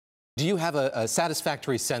Do you have a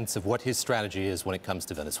satisfactory sense of what his strategy is when it comes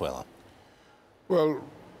to Venezuela? Well,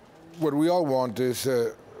 what we all want is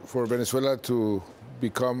for Venezuela to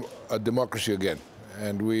become a democracy again.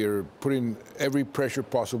 And we are putting every pressure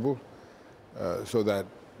possible so that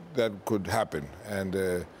that could happen. And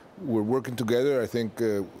we're working together. I think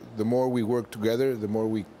the more we work together, the more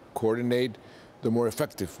we coordinate, the more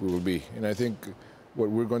effective we will be. And I think what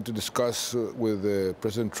we're going to discuss with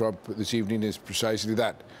President Trump this evening is precisely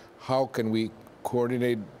that. How can we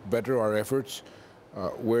coordinate better our efforts?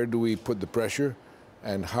 Where do we put the pressure?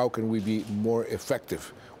 And how can we be more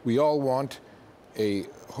effective? We all want a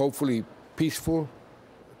hopefully peaceful,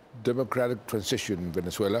 democratic transition in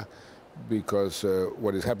Venezuela, because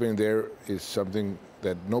what is happening there is something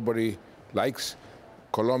that nobody likes.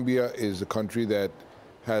 Colombia is a country that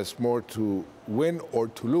has more to win or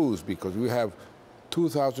to lose, because we have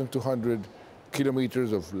 2,200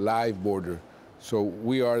 kilometers of live border. So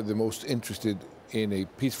we are the most interested in a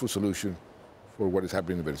peaceful solution for what is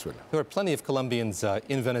happening in Venezuela. There are plenty of Colombians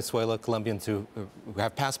in Venezuela, Colombians who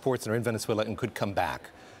have passports and are in Venezuela and could come back.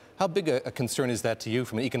 How big a concern is that to you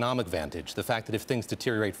from an economic vantage, the fact that if things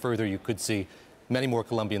deteriorate further, you could see many more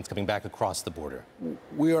Colombians coming back across the border?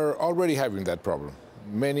 We are already having that problem.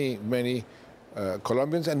 Many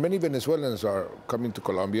Colombians and many Venezuelans are coming to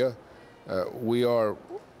Colombia. We are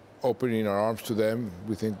opening our arms to them.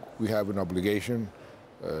 We think we have an obligation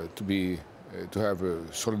to have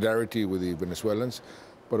a solidarity with the Venezuelans.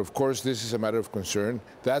 But of course, this is a matter of concern.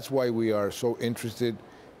 That's why we are so interested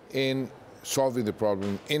in solving the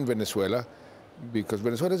problem in Venezuela, because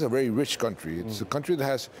Venezuela is a very rich country. It's a country that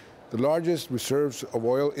has the largest reserves of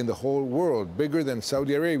oil in the whole world, bigger than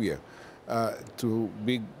Saudi Arabia. To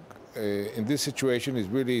be in this situation is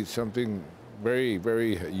really something very,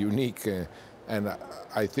 very unique. And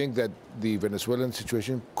I think that the Venezuelan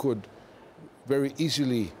situation could very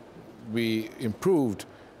easily be improved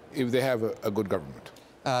if they have a good government.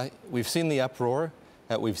 We've seen the uproar.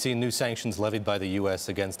 We've seen new sanctions levied by the U.S.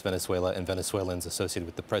 against Venezuela and Venezuelans associated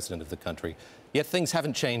with the president of the country. Yet things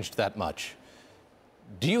haven't changed that much.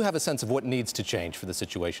 Do you have a sense of what needs to change for the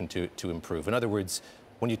situation to improve? In other words,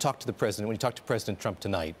 when you talk to the president, when you talk to President Trump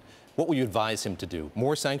tonight, what will you advise him to do?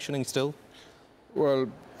 More sanctioning still? Well,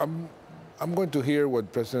 I'm going to hear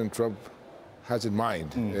what President Trump has in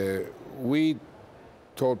mind. We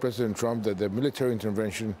told President Trump that the military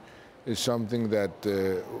intervention is something that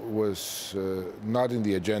was not in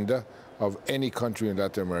the agenda of any country in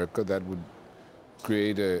Latin America. That would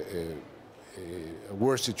create a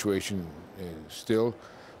worse situation still.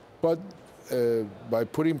 But by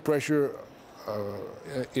putting pressure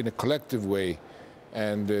in a collective way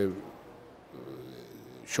and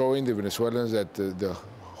showing the Venezuelans that the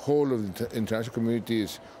whole of the international community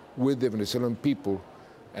is with the Venezuelan people,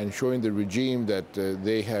 and showing the regime that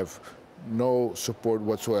they have no support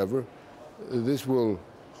whatsoever, this will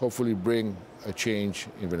hopefully bring a change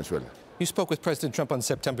in Venezuela. You spoke with President Trump on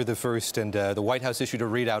September the 1st, and the White House issued a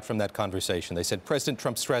readout from that conversation. They said President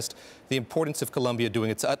Trump stressed the importance of Colombia doing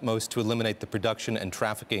its utmost to eliminate the production and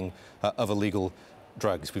trafficking of illegal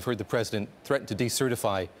drugs. We've heard the president threaten to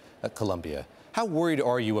decertify Colombia. How worried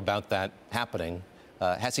are you about that happening?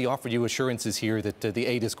 Has he offered you assurances here that the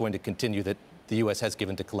aid is going to continue that the U.S. has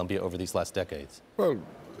given to Colombia over these last decades? Well,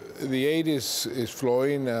 the aid is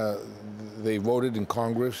flowing. They voted in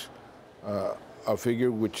Congress a figure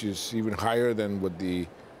which is even higher than what the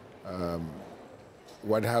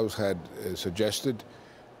White House had suggested.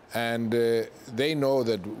 And they know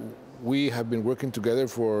that we have been working together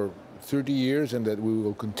for 30 years and that we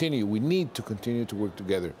will continue. We need to continue to work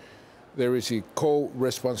together. There is a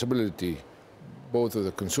co-responsibility, both of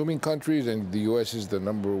the consuming countries, and the U.S. is the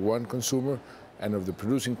 #1 consumer, and of the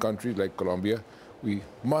producing countries like Colombia. We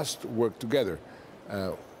must work together.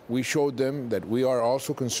 We showed them that we are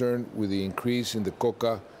also concerned with the increase in the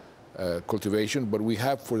coca cultivation, but we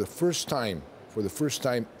have for the first time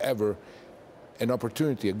ever, an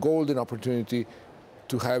opportunity, a golden opportunity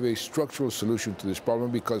to have a structural solution to this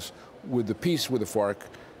problem, because with the peace with the FARC,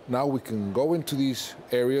 now we can go into these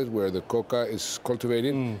areas where the coca is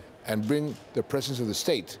cultivated and bring the presence of the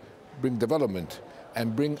state, bring development,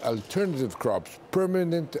 and bring alternative crops,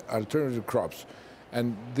 permanent alternative crops.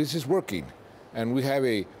 And this is working. And we have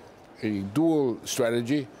a dual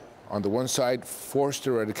strategy. On the one side, forced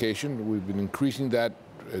eradication. We've been increasing that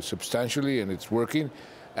substantially, and it's working.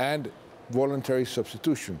 And voluntary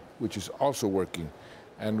substitution, which is also working.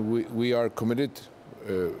 And we are committed,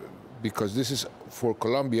 because this is, for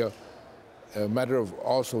Colombia, a matter of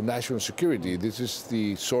also national security. This is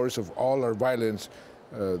the source of all our violence.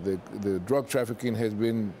 The drug trafficking has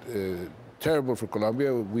been terrible for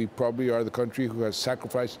Colombia. We probably are the country who has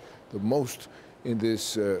sacrificed the most in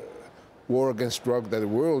this war against drugs that the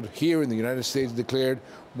world here in the United States declared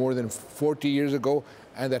more than 40 years ago,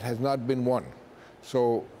 and that has not been won.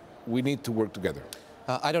 So we need to work together.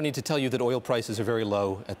 I don't need to tell you that oil prices are very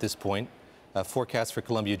low at this point. Forecasts for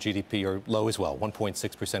Colombia GDP are low as well,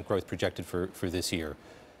 1.6% growth projected for this year.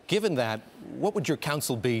 Given that, what would your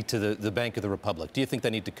counsel be to the Bank of the Republic? Do you think they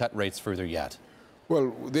need to cut rates further yet?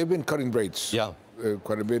 Well, they've been cutting rates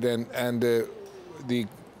quite a bit, and the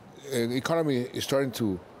economy is starting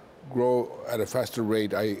to grow at a faster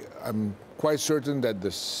rate. I'm quite certain that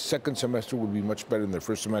the second semester will be much better than the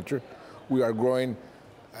first semester. We are growing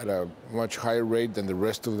at a much higher rate than the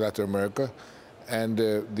rest of Latin America. And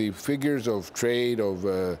the figures of trade, of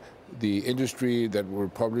the industry that were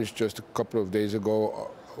published just a couple of days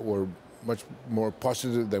ago were much more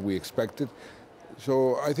positive than we expected.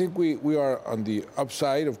 So I think we are on the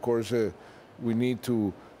upside. Of course, we need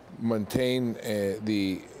to maintain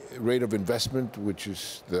the rate of investment, which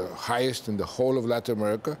is the highest in the whole of Latin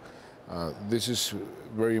America. This is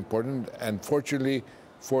very important. And fortunately,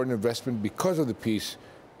 foreign investment, because of the peace,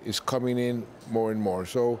 is coming in more and more.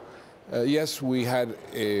 So yes, we had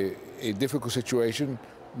a difficult situation,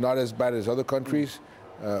 not as bad as other countries,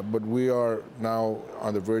 but we are now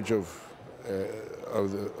on the verge of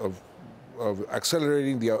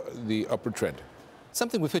accelerating the upward trend.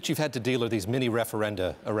 Something with which you've had to deal are these mini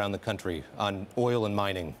referenda around the country on oil and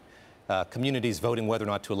mining. Communities voting whether or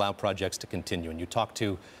not to allow projects to continue. And you talk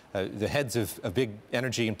to the heads of big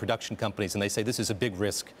energy and production companies, and they say this is a big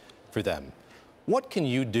risk for them. What can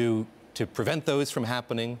you do to prevent those from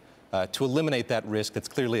happening, to eliminate that risk that's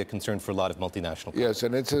clearly a concern for a lot of multinational companies? Yes,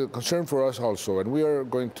 and it's a concern for us also, and we are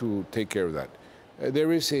going to take care of that.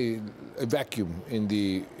 There is a vacuum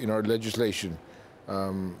in our legislation,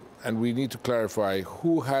 and we need to clarify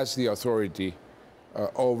who has the authority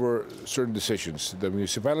over certain decisions, the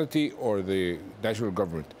municipality or the national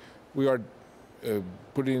government. We are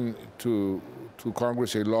putting to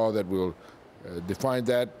Congress a law that will define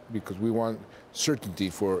that, because we want certainty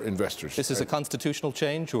for investors. This is a constitutional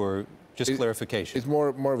change or just clarification? It's more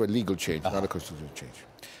of a legal change, not a constitutional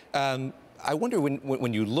change. I wonder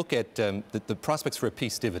when you look at the prospects for a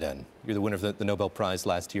peace dividend. You're the winner of the Nobel Prize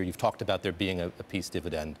last year. You've talked about there being a peace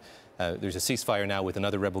dividend. There's a ceasefire now with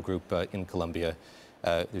another rebel group in Colombia.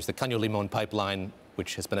 There's the Caño Limón pipeline,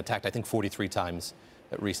 which has been attacked, I think, 43 times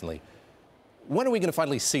recently. When are we going to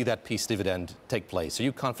finally see that peace dividend take place? Are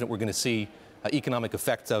you confident we're going to see economic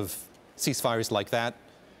effects of ceasefires like that,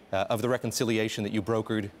 of the reconciliation that you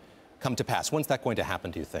brokered, come to pass? When's that going to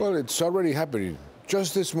happen, do you think? Well, it's already happening.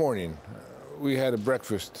 Just this morning, we had a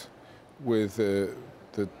breakfast with the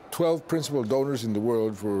 12 principal donors in the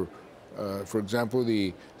world for example,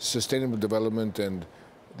 the sustainable development and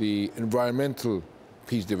the environmental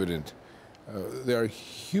peace dividend. There are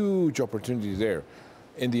huge opportunities there.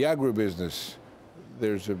 In the agribusiness,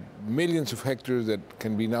 there's millions of hectares that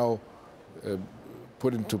can be now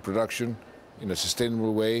put into production in a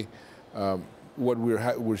sustainable way. What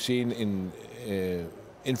we're seeing in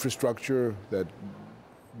infrastructure that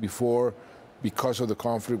before, because of the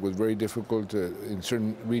conflict, was very difficult in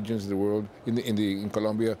certain regions of the world, in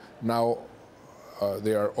Colombia, now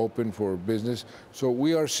they are open for business. So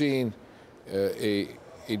we are seeing a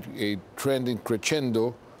trend in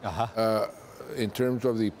crescendo in terms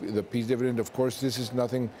of the peace dividend. Of course, this is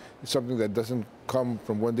something that doesn't come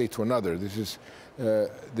from one day to another. This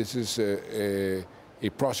is a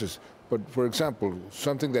process. But for example,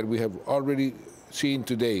 something that we have already seen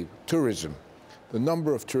today, tourism. The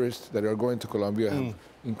number of tourists that are going to Colombia have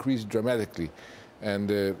increased dramatically.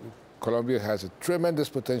 And Colombia has a tremendous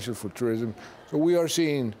potential for tourism. So we are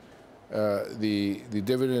seeing the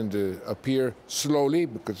dividend appear slowly,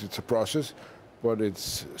 because it's a process, but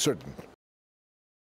it's certain.